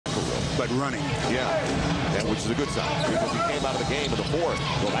but running. Yeah, and which is a good sign because he came out of the game in the fourth.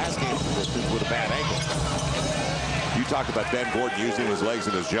 The last game for the Pistons with a bad ankle. You talked about Ben Gordon using his legs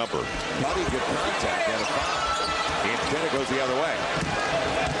in his jumper. How do you get contact and a foul? Instead it goes the other way.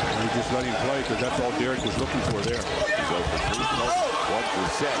 And he just let him play because that's all Derek was looking for there. He's over 3, 1 for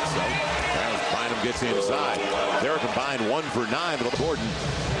 6. So as Bynum gets inside, they're combined 1 for 9. But Gordon,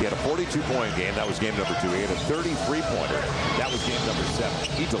 he had a 42-point game. That was game number 2. He had a 33-pointer. That was game number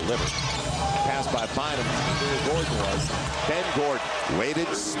 7. He delivered. Pass by Bynum. Gordon was. Ben Gordon waited,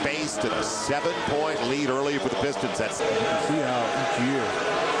 spaced, and a 7-point lead early for the Pistons. That's you can see how each year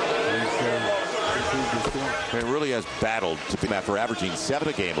he really has battled to be after averaging 7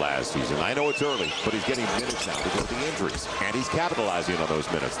 a game last season. I know it's early, but he's getting minutes now because of the injuries, and he's capitalizing on those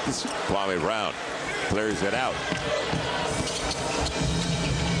minutes. This is Kwame Brown clears it out.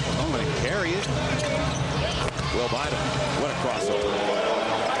 I'm going to carry it. Will Bynum, what a crossover.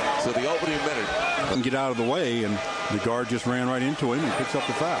 So the opening minute. And get out of the way, and the guard just ran right into him and picks up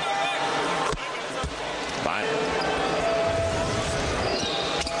the foul. Bynum.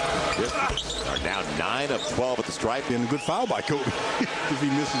 Pistons are now 9 of 12 at the stripe. And a good foul by Kobe if he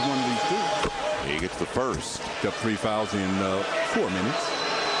misses one of these two. He gets the first. Up 3 fouls in 4 minutes.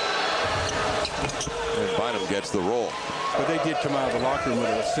 And Bynum gets the roll. But they did come out of the locker room with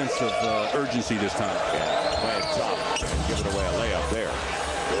a sense of urgency this time. Yeah, playing tough and giving away a layup there.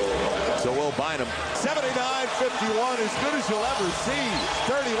 So Will Bynum, 79-51, as good as you'll ever see.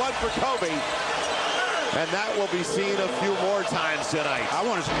 31 for Kobe. And that will be seen a few more times tonight. I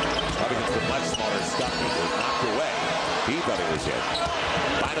want to up against the much smaller stuff. He was knocked away. He thought he was hit.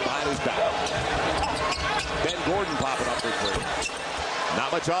 Bynum behind his back. Ben Gordon popping up for 3.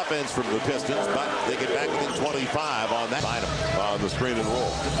 Not much offense from the Pistons, but they get back within 25 on that. Bynum on the screen and roll.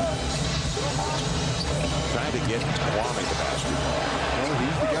 Trying to get Kwame the basket. Well,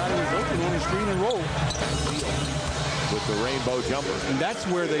 he's the guy who's open on the screen and roll. With the rainbow jumper. And that's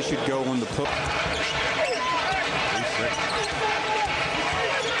where they should go on the push.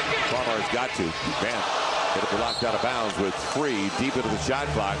 Farmer's got to. Bam. Hit it blocked out of bounds with 3 deep into the shot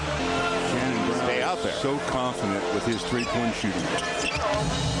clock. Shannon stay out there. So confident with his 3-point shooting.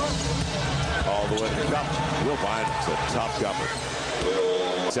 All the way to the cup. Will Bynum's a tough cover.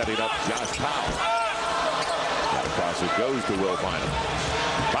 Setting up Josh Powell. That across it goes to Will Bynum.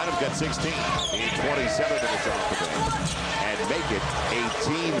 Bynum's got 16 in 27 minutes off the bench. And make it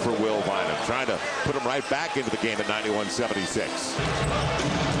 18 for Will Bynum. Trying to put him right back into the game at 91-76.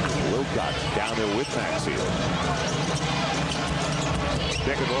 Wilcox down there with Maxfield.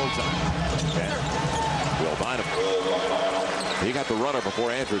 Pick and roll time. And Will Bynum. He got the runner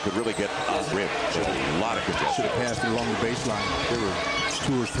before Andrew could really get a rim. A lot of congestion. Should have passed it along the baseline. There were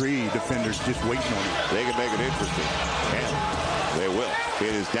 2 or 3 defenders just waiting on him. They can make it interesting. And they will.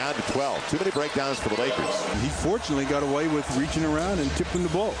 It is down to 12. Too many breakdowns for the Lakers. He fortunately got away with reaching around and tipping the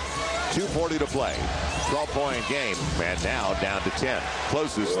ball. 2:40 to play. 12-point game, and now down to 10.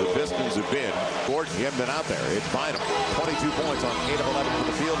 Closest the Pistons have been. Gordon, he hasn't been out there. It's Bynum. 22 points on 8 of 11 from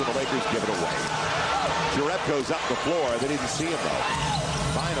the field, and the Lakers give it away. Jarrett goes up the floor. They didn't see him, though.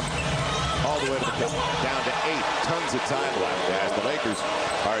 Bynum all the way to the cup. Down to 8. Tons of time left as the Lakers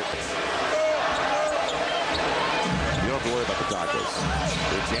are... You don't have to worry about the tacos.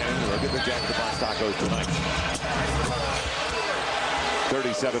 They're jamming. They'll get the Jack in the Box tacos tonight.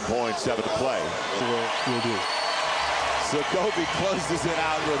 37.7 to play. We'll do. So Kobe closes it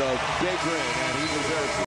out with a big ring, and he deserves it.